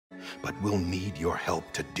but we'll need your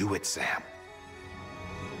help to do it, Sam.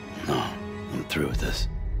 No, I'm through with this.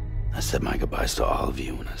 I said my goodbyes to all of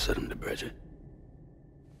you when I said them to Bridget.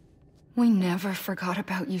 We never forgot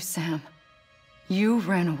about you, Sam. You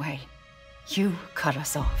ran away. You cut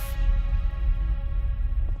us off.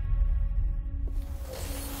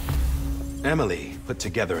 Emily put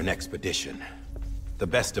together an expedition. The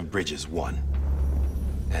best of Bridges won,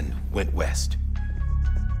 and went west.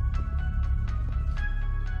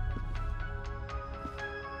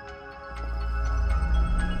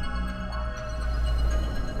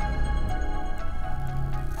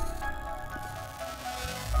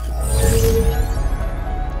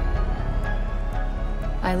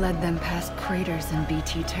 I led them past craters in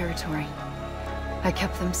BT territory. I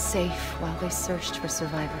kept them safe while they searched for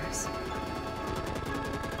survivors.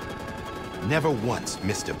 Never once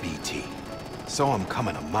missed a BT. Saw him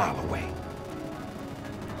coming a mile away.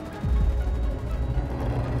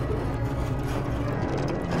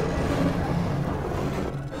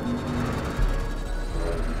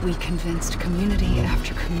 We convinced community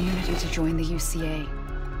after community to join the UCA,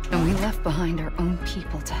 and we left behind our own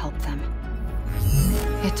people to help them.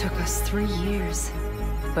 It took us 3 years,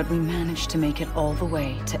 but we managed to make it all the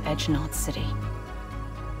way to Edge Knot City.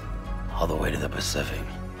 All the way to the Pacific.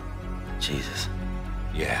 Jesus.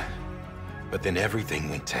 Yeah, but then everything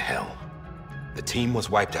went to hell. The team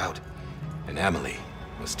was wiped out, and Emily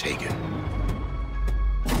was taken.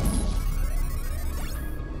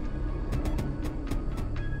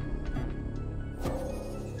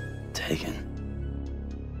 Taken?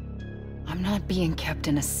 I'm not being kept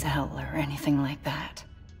in a cell or anything like that.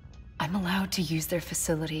 I'm allowed to use their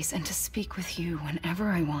facilities and to speak with you whenever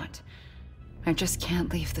I want. I just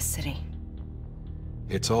can't leave the city.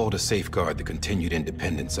 It's all to safeguard the continued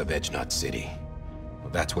independence of Edge Knot City. Well,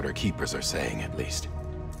 that's what our keepers are saying, at least.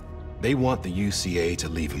 They want the UCA to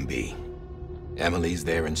leave him be. Emily's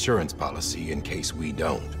their insurance policy in case we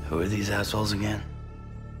don't. Who are these assholes again?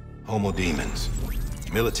 Homo Demons.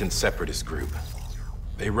 Militant separatist group.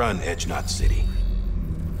 They run Edge Knot City.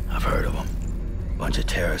 I've heard of them. Bunch of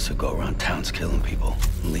terrorists who go around towns killing people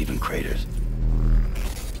and leaving craters.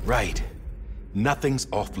 Right. Nothing's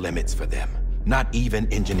off limits for them. Not even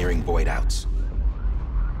engineering void outs.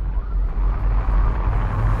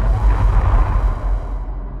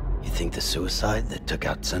 You think the suicide that took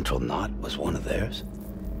out Central Knot was one of theirs?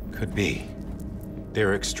 Could be. There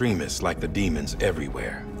are extremists like the demons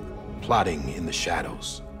everywhere, plotting in the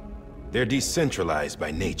shadows. They're decentralized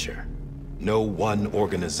by nature. No one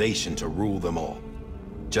organization to rule them all.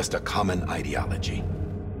 Just a common ideology.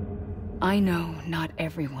 I know not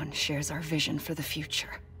everyone shares our vision for the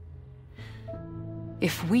future.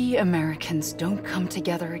 If we Americans don't come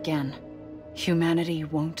together again, humanity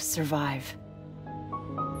won't survive.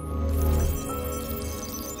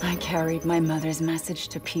 I carried my mother's message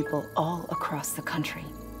to people all across the country.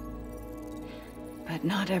 But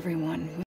not everyone